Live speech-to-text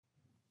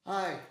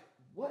Hi,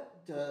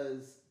 what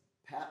does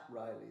Pat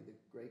Riley, the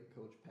great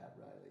coach Pat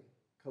Riley,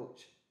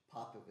 Coach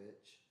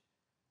Popovich,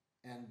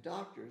 and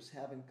doctors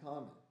have in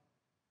common?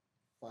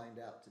 Find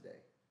out today.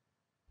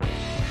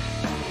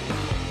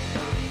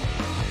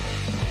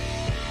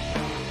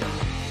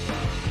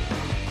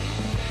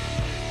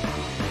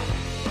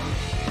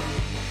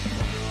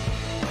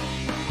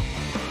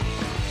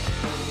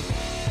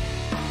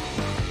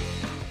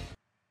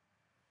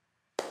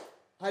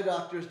 Hi,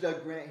 doctors.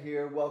 Doug Grant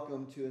here.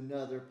 Welcome to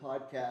another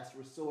podcast.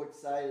 We're so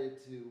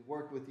excited to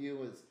work with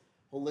you as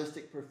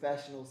holistic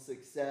professional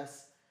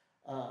success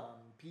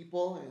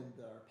people and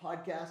our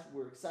podcast.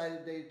 We're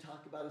excited today to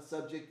talk about a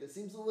subject that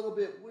seems a little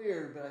bit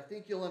weird, but I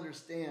think you'll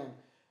understand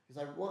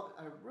because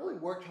I really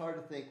worked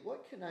hard to think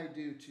what can I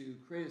do to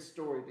create a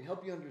story to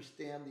help you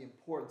understand the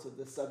importance of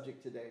this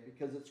subject today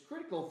because it's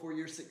critical for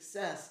your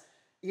success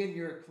in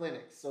your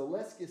clinic. So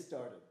let's get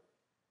started.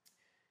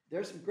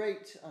 There's some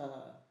great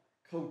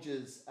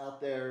coaches out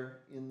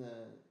there in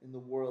the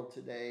world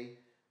today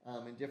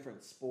in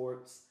different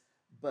sports,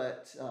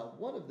 but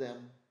one of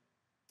them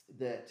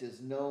that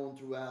is known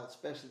throughout,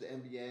 especially the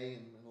NBA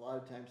and a lot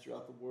of times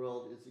throughout the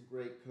world, is a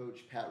great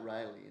coach, Pat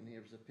Riley. And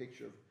here's a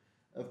picture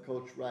of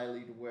Coach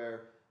Riley to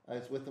where I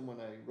was with him when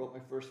I wrote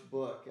my first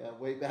book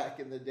way back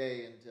in the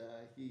day, and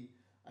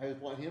I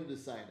want him to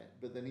sign it,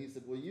 but then he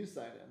said, "Well, you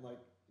sign it." I'm like,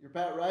 "You're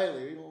Pat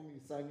Riley. You don't want me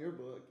to sign your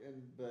book."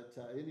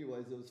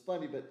 Anyways, it was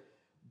funny,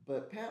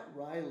 but Pat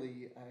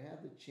Riley, I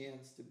had the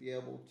chance to be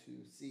able to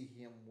see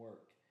him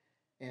work.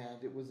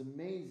 And it was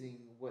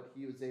amazing what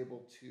he was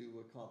able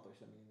to accomplish.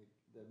 I mean,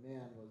 the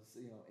man was,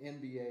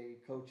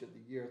 NBA Coach of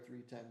the Year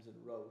 3 times in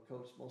a row.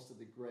 Coached most of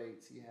the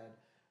greats. He had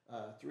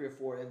 3 or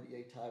 4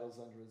 NBA titles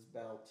under his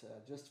belt.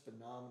 Just a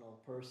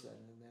phenomenal person,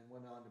 and then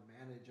went on to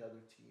manage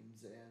other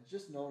teams, and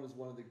just known as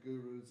one of the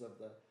gurus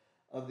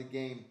of the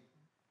game.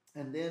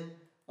 And then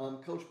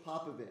Coach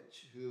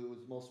Popovich, who was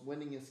the most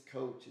winningest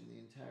coach in the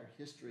entire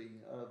history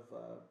of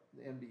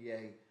the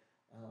NBA,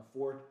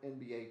 4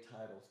 NBA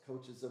titles,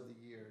 coaches of the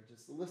year,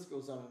 just the list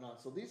goes on and on.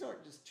 So these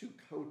aren't just two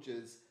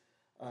coaches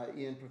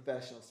in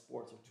professional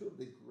sports, they're two of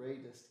the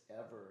greatest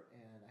ever.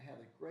 And I had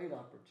a great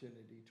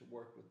opportunity to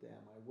work with them.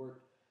 I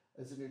worked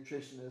as a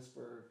nutritionist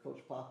for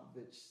Coach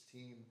Popovich's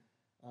team,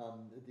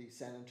 the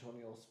San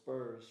Antonio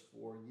Spurs,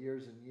 for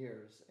years and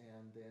years.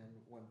 And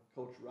then when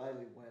Coach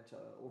Riley went to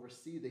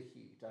oversee the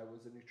Heat, I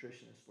was a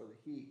nutritionist for the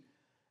Heat.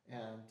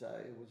 And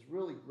it was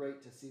really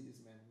great to see these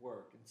men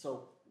work. And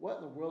so, what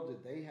in the world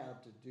did they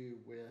have to do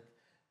with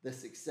the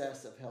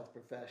success of health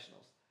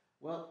professionals?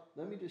 Well,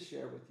 let me just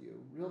share with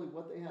you really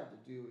what they have to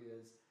do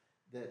is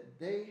that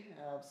they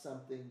have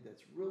something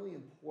that's really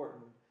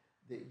important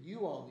that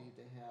you all need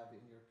to have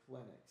in your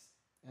clinics.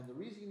 And the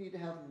reason you need to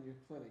have them in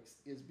your clinics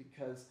is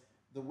because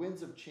the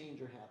winds of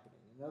change are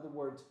happening. In other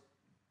words,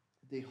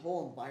 the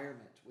whole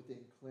environment within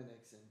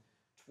clinics in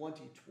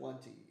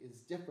 2020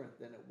 is different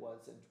than it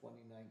was in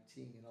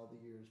 2019 and all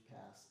the years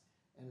past.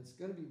 And it's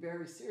going to be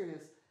very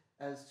serious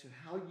as to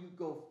how you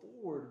go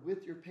forward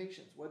with your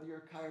patients, whether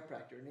you're a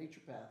chiropractor, a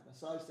naturopath,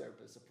 massage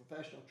therapist, a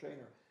professional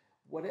trainer,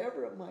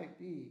 whatever it might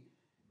be.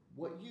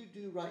 What you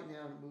do right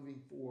now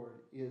moving forward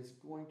is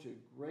going to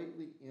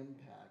greatly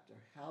impact, or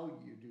how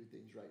you do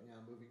things right now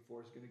moving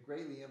forward is going to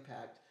greatly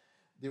impact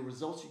the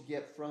results you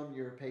get from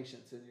your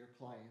patients and your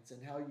clients,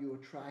 and how you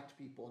attract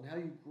people and how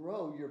you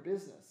grow your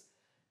business.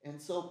 And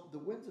so the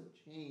winds of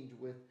change,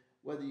 with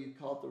whether you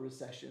call it the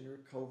recession or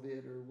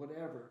COVID or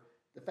whatever,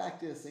 the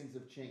fact is things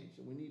have changed,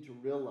 and we need to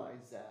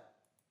realize that.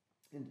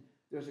 And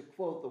there's a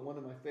quote, that one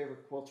of my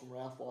favorite quotes from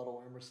Ralph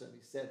Waldo Emerson.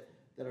 He said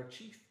that our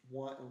chief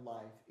want in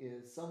life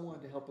is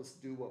someone to help us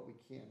do what we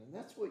can. And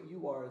that's what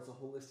you are as a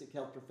holistic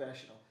health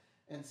professional.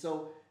 And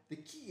so the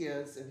key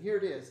is, and here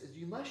it is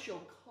you must show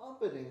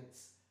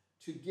confidence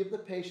to give the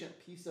patient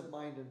peace of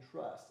mind and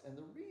trust. And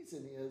the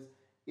reason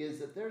is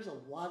that there's a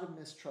lot of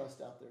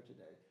mistrust out there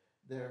today.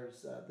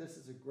 This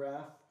is a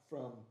graph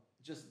from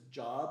just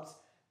jobs,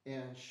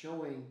 and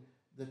showing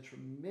the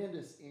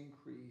tremendous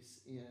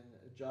increase in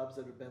jobs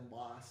that have been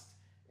lost.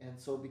 And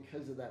so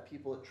because of that,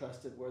 people that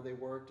trusted where they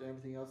worked and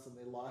everything else, and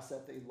they lost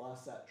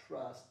that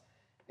trust.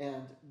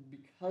 And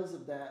because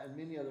of that and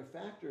many other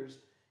factors,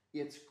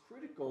 it's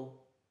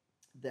critical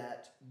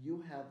that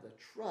you have the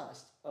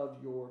trust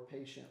of your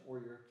patient or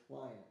your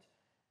client.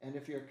 And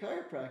if you're a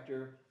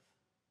chiropractor,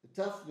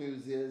 the tough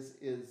news is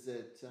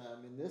that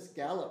in this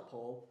Gallup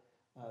poll,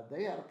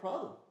 they had a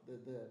problem.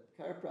 The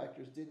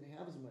chiropractors didn't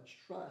have as much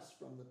trust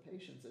from the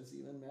patients as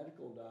even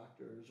medical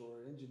doctors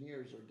or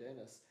engineers or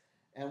dentists.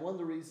 And one of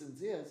the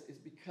reasons is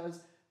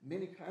because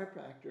many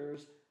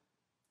chiropractors,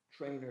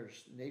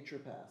 trainers,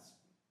 naturopaths,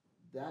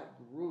 that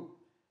group,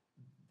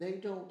 they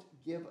don't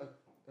give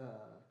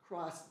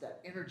across that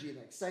energy and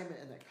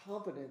excitement and that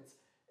confidence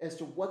as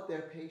to what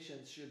their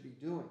patients should be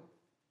doing.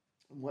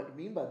 And what I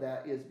mean by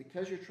that is,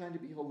 because you're trying to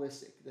be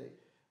holistic,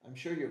 I'm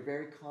sure you're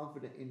very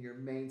confident in your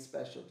main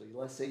specialty.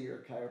 Let's say you're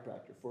a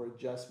chiropractor for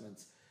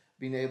adjustments,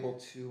 being able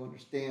to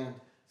understand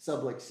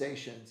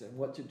subluxations and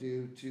what to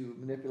do to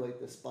manipulate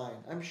the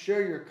spine. I'm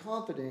sure you're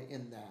confident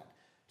in that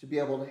to be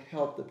able to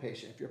help the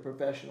patient. If you're a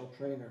professional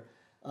trainer,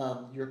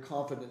 your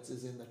confidence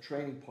is in the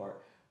training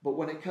part. But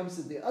when it comes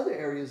to the other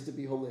areas, to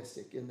be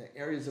holistic, in the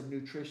areas of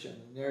nutrition,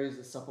 in the areas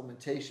of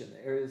supplementation,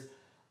 the areas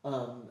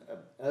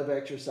of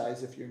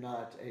exercise, if you're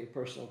not a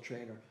personal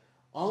trainer,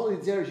 all of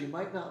these areas you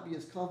might not be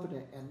as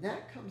confident, and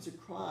that comes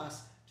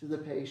across to the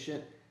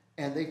patient,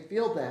 and they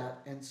feel that,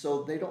 and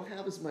so they don't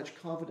have as much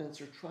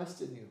confidence or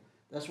trust in you.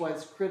 That's why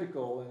it's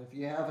critical, and if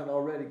you haven't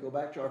already, go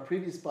back to our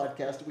previous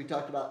podcast. We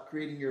talked about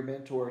creating your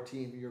mentor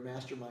team, your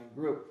mastermind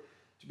group,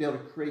 to be able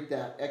to create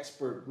that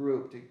expert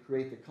group, to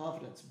create the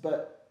confidence.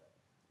 But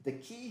the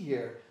key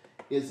here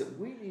is that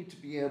we need to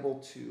be able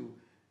to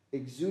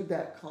exude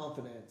that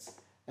confidence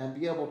and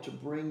be able to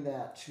bring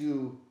that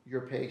to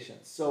your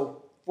patients.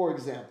 So, for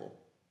example,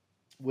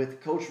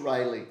 with Coach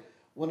Riley,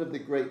 one of the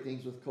great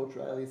things with Coach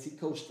Riley is he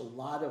coached a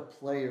lot of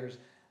players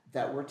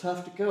that were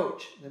tough to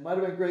coach. They might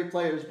have been great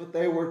players, but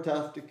they were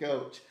tough to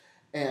coach.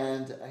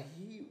 And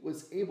he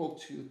was able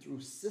to,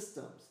 through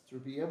systems, through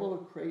be able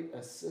to create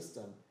a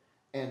system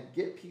and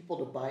get people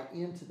to buy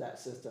into that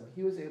system,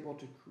 he was able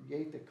to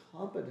create the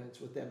confidence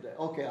with them to,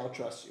 okay, I'll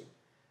trust you.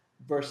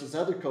 Versus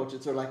other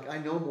coaches are like, I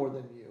know more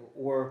than you,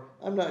 or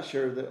I'm not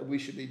sure that we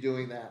should be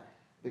doing that.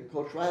 But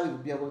Coach Riley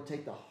would be able to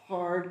take the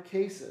hard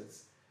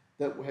cases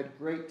that had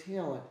great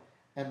talent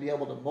and be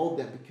able to mold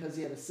them because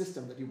he had a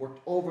system that he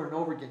worked over and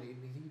over again.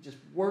 He just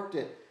worked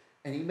it,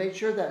 and he made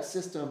sure that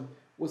system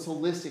was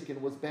holistic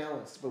and was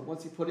balanced. But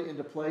once he put it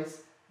into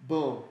place,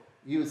 boom,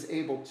 he was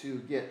able to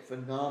get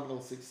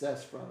phenomenal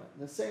success from it.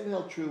 And the same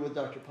held true with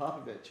Dr.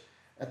 Popovich.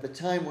 At the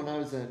time when I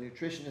was a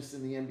nutritionist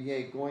in the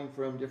NBA, going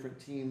from different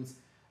teams,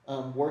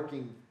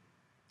 working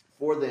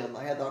for them,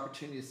 I had the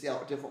opportunity to see how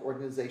different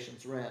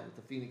organizations ran, with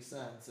the Phoenix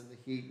Suns and the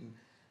Heat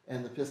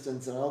and the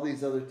Pistons and all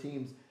these other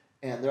teams.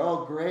 And they're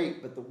all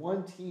great, but the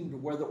one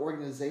team where the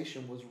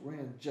organization was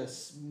ran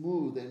just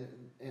smooth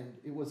and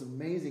it was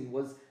amazing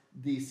was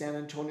the San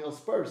Antonio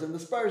Spurs. And the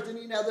Spurs didn't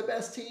even have the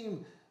best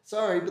team.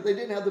 Sorry, but they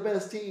didn't have the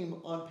best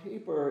team on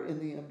paper in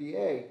the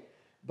NBA.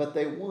 But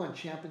they won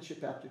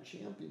championship after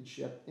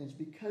championship. And it's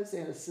because they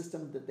had a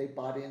system that they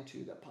bought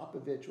into, that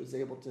Popovich was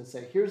able to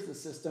say, here's the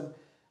system.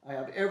 I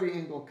have every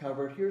angle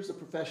covered. Here's the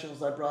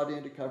professionals I brought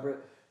in to cover it.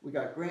 We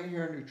got Grant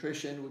here in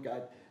nutrition. We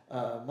got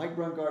Mike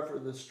Brungart for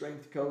the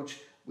strength coach.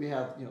 We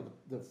have,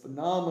 the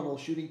phenomenal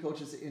shooting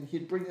coaches, and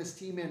he'd bring this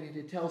team in and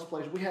he'd tell his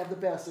players, we have the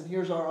best, and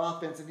here's our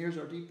offense, and here's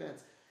our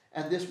defense,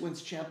 and this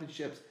wins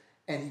championships.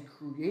 And he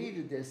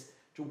created this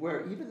to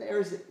where even the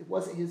areas that it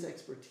wasn't his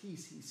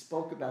expertise, he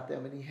spoke about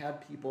them, and he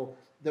had people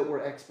that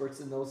were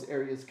experts in those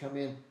areas come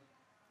in,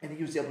 and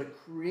he was able to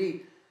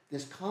create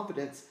this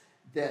confidence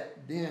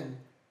that then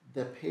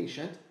the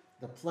patient,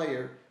 the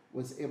player,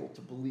 was able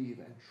to believe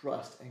and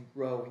trust and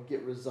grow and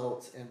get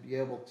results and be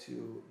able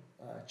to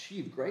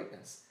achieve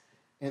greatness.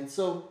 And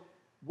so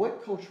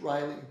what Coach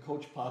Riley and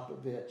Coach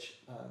Popovich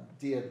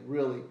did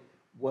really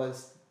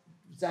was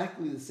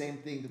exactly the same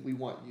thing that we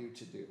want you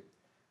to do,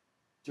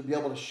 to be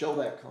able to show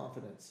that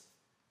confidence.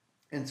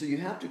 And so you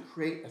have to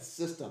create a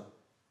system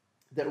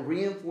that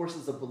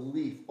reinforces a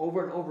belief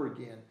over and over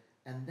again,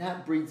 and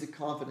that breeds the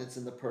confidence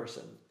in the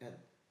person. And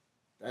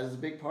that is a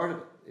big part of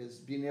it, is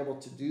being able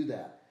to do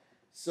that.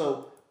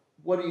 So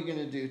what are you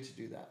going to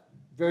do that?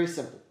 Very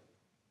simple.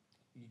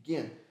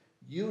 Again,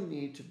 you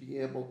need to be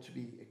able to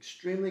be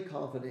extremely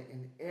confident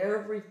in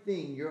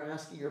everything you're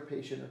asking your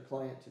patient or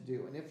client to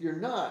do. And if you're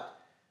not,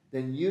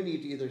 then you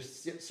need to either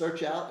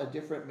search out a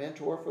different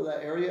mentor for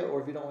that area,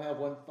 or if you don't have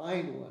one,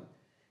 find one,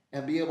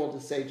 and be able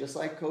to say, just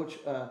like Coach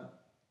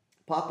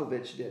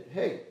Popovich did,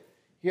 hey,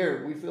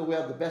 here, we feel we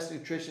have the best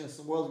nutritionists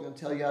in the world. We're going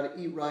to tell you how to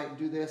eat right and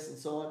do this and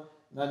so on.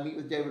 And I'd meet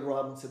with David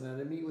Robinson, and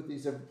I'd meet with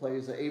these different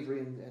players, Avery,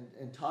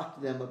 and talk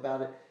to them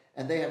about it.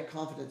 And they had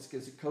confidence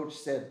because the coach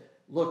said,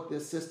 look,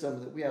 this system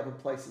that we have in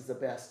place is the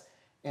best.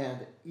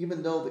 And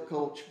even though the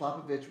coach,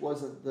 Popovich,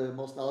 wasn't the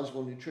most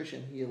knowledgeable in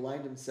nutrition, he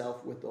aligned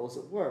himself with those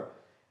that were.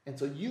 And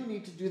so you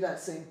need to do that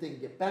same thing.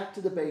 Get back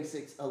to the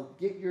basics.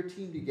 Get your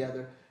team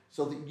together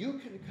so that you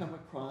can come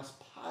across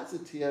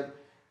positive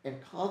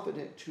and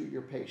confident to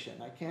your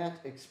patient. I can't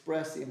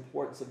express the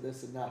importance of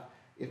this enough.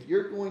 If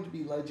you're going to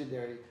be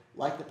legendary,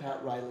 like the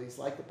Pat Rileys,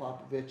 like the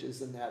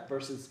Popoviches and that,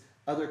 versus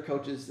other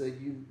coaches that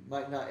you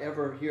might not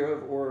ever hear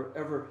of, or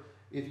ever,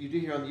 if you do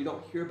hear them, you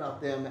don't hear about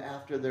them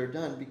after they're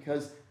done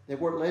because they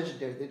weren't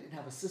legendary. They didn't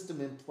have a system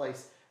in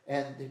place,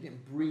 and they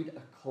didn't breed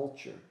a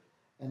culture.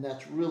 And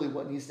that's really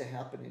what needs to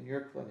happen in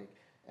your clinic.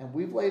 And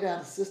we've laid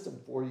out a system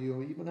for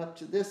you, even up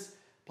to this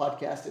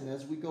podcast, and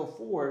as we go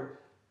forward,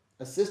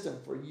 a system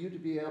for you to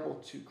be able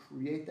to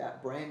create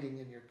that branding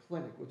in your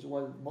clinic, which is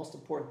one of the most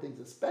important things,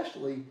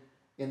 especially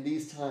in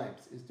these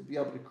times, is to be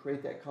able to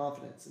create that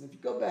confidence. And if you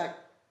go back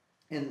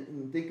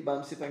and think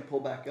about, see if I can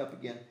pull back up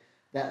again,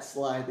 that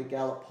slide, the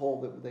Gallup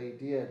poll that they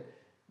did,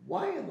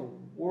 why in the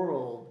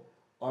world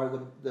are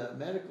the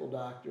medical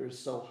doctors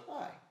so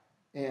high?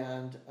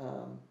 And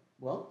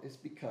well, it's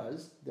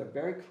because they're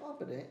very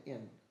confident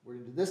in, we're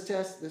going to do this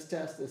test, this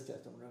test, this test.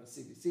 I'm going to run a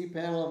CBC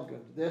panel. I'm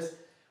going to do this.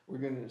 We're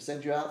going to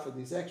send you out for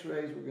these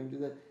x-rays. We're going to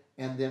do that.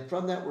 And then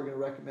from that, we're going to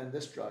recommend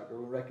this drug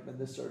or we recommend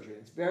this surgery.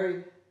 It's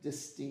very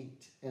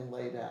distinct and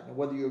laid out. Now,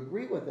 whether you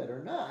agree with it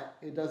or not,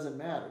 it doesn't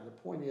matter. The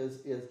point is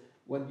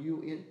when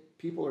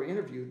people are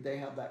interviewed, they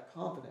have that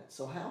confidence.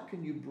 So how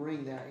can you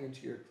bring that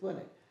into your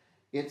clinic?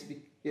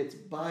 It's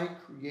by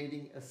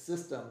creating a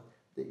system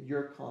that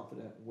you're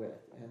confident with.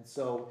 And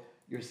so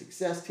your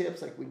success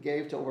tips, like we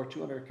gave to over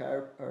 200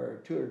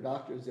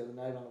 doctors the other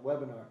night on a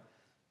webinar,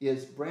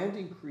 is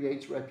branding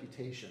creates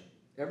reputation.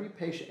 Every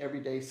patient every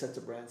day sets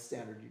a brand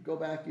standard. You go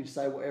back, you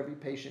decide what every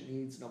patient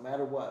needs, no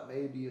matter what.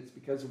 Maybe it's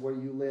because of where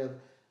you live.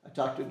 I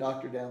talked to a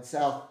doctor down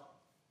south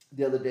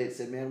the other day that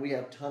said, man, we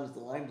have tons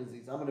of Lyme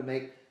disease. I'm going to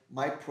make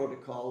my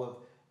protocol of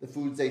the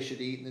foods they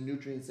should eat and the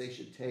nutrients they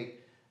should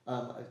take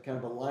kind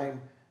of a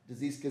Lyme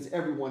disease, because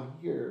everyone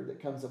here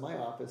that comes to my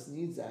office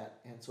needs that.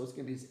 And so it's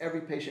going to be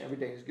every patient every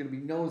day is going to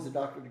be known as a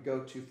doctor to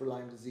go to for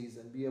Lyme disease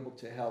and be able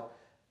to help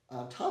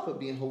on top of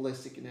being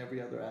holistic in every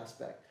other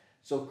aspect.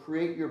 So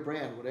create your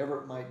brand,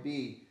 whatever it might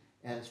be,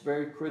 and it's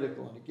very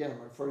critical. And again, I'm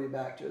going to refer you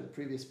back to the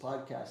previous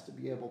podcast to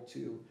be able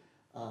to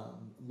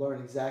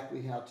learn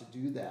exactly how to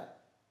do that.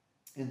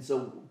 And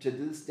so to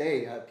this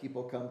day, I have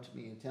people come to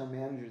me, and town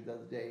managers the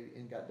other day,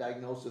 and got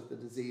diagnosed with the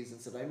disease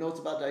and said, I know it's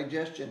about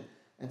digestion,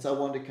 and so I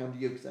wanted to come to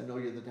you because I know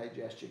you're the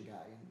digestion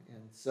guy.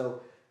 And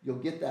so you'll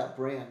get that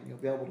brand, you'll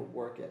be able to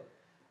work it.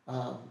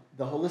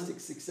 The Holistic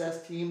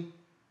Success Team,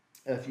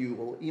 if you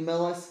will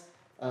email us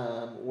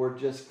or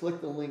just click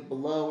the link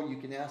below, you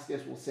can ask us.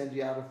 We'll send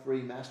you out a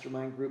free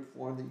mastermind group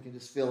form that you can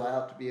just fill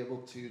out to be able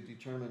to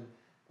determine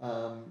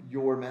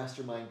your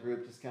mastermind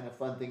group. Just kind of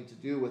fun thing to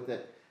do with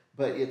it.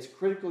 But it's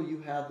critical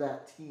you have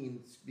that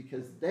team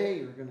because they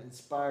are going to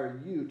inspire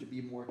you to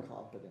be more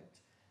competent.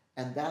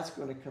 And that's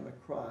going to come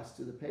across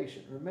to the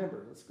patient.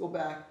 Remember, let's go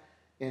back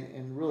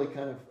and really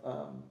kind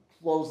of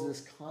close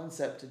this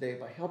concept today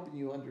by helping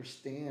you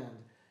understand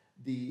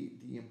the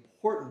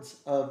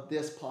importance of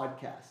this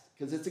podcast,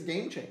 because it's a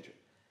game changer.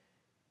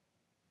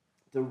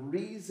 The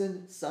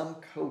reason some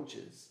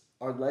coaches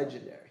are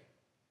legendary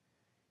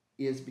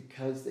is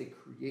because they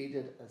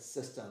created a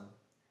system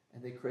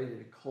and they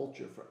created a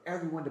culture for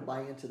everyone to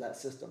buy into that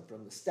system,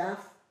 from the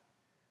staff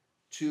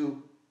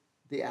to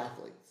the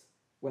athletes.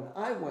 When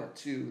I went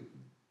to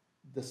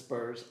the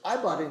Spurs, I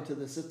bought into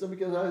the system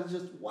because I was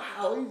just,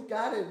 wow, he's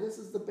got it. This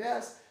is the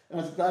best. And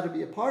I was glad to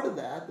be a part of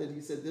that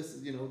he said, this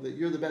is, that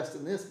you're the best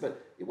in this.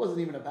 But it wasn't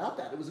even about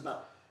that. It was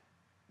about,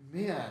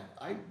 man,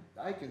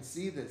 I can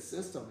see this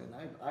system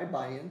and I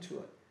buy into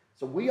it.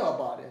 So we all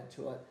bought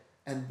into it.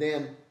 And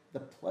then the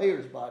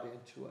players bought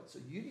into it. So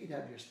you need to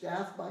have your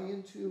staff buy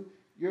into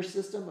your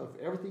system of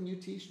everything you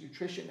teach,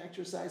 nutrition,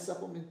 exercise,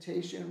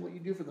 supplementation, what you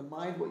do for the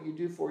mind, what you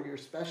do for your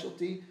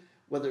specialty,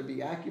 whether it be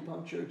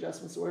acupuncture,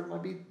 adjustments, or whatever it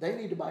might be. They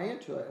need to buy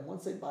into it. And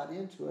once they bought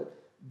into it,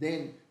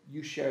 then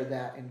you share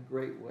that in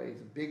great ways,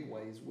 in big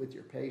ways with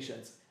your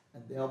patients,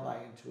 and they'll buy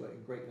into it,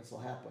 and greatness will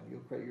happen. You'll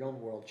create your own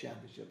world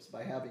championships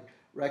by having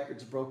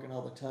records broken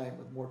all the time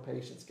with more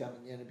patients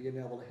coming in and being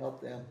able to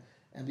help them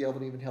and be able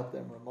to even help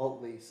them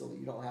remotely so that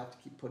you don't have to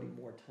keep putting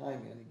more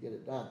time in and get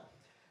it done.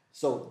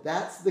 So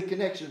that's the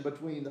connection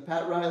between the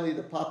Pat Riley,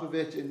 the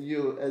Popovich, and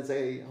you as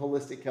a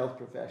holistic health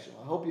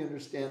professional. I hope you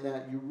understand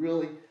that. You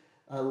really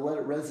let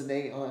it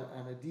resonate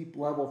on a deep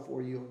level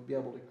for you and be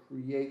able to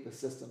create the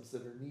systems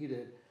that are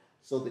needed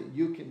so that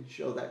you can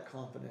show that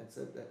confidence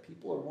that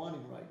people are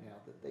wanting right now,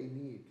 that they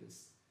need,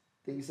 because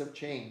things have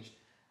changed.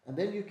 And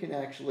then you can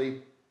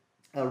actually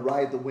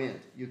ride the wind.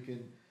 You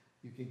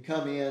can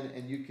come in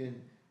and you can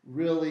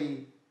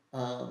really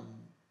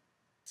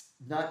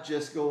not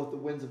just go with the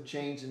winds of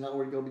change and not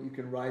where to go, but you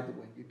can ride the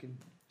wind. You can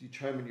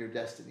determine your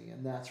destiny,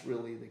 and that's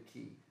really the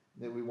key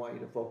that we want you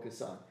to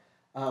focus on.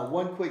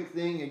 One quick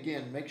thing,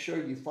 again, make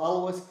sure you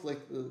follow us.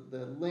 Click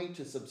the link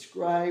to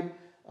subscribe.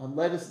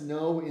 Let us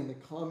know in the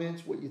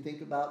comments what you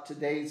think about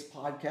today's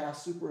podcast.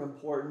 Super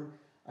important.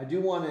 I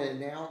do want to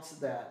announce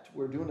that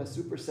we're doing a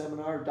super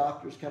seminar.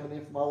 Doctors coming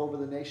in from all over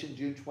the nation,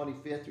 June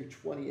 25th through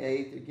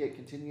 28th. You get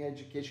continuing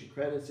education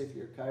credits if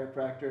you're a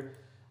chiropractor.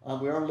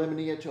 We are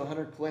limiting it to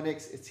 100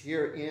 clinics. It's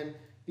here in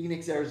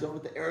Phoenix, Arizona,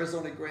 at the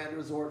Arizona Grand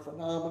Resort.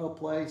 Phenomenal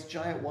place,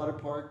 giant water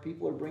park.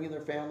 People are bringing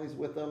their families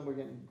with them. We're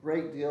getting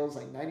great deals,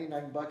 like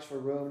 $99 for a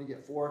room. You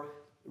get 4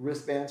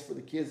 wristbands for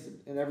the kids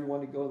and everyone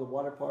to go to the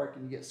water park,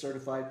 and you get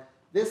certified.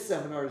 This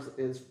seminar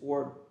is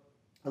for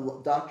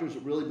doctors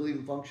that really believe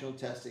in functional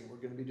testing. We're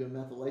going to be doing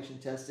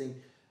methylation testing,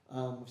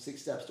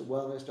 6 steps to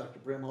wellness. Dr.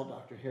 Brimhall,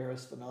 Dr.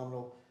 Harris,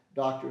 phenomenal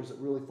doctors that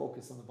really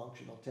focus on the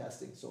functional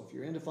testing. So if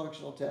you're into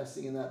functional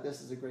testing and that, this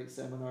is a great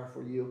seminar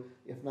for you.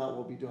 If not,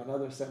 we'll be doing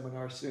other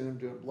seminars soon,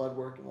 doing blood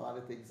work and a lot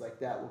of things like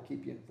that we'll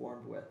keep you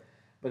informed with.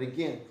 But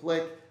again,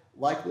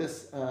 like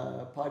this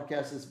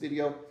podcast, this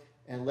video,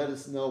 and let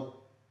us know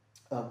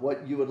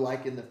what you would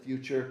like in the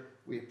future.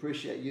 We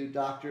appreciate you,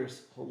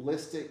 doctors.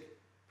 Holistic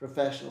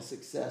professional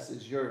success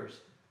is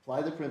yours.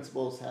 Apply the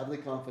principles, have the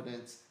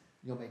confidence,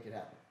 you'll make it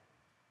happen.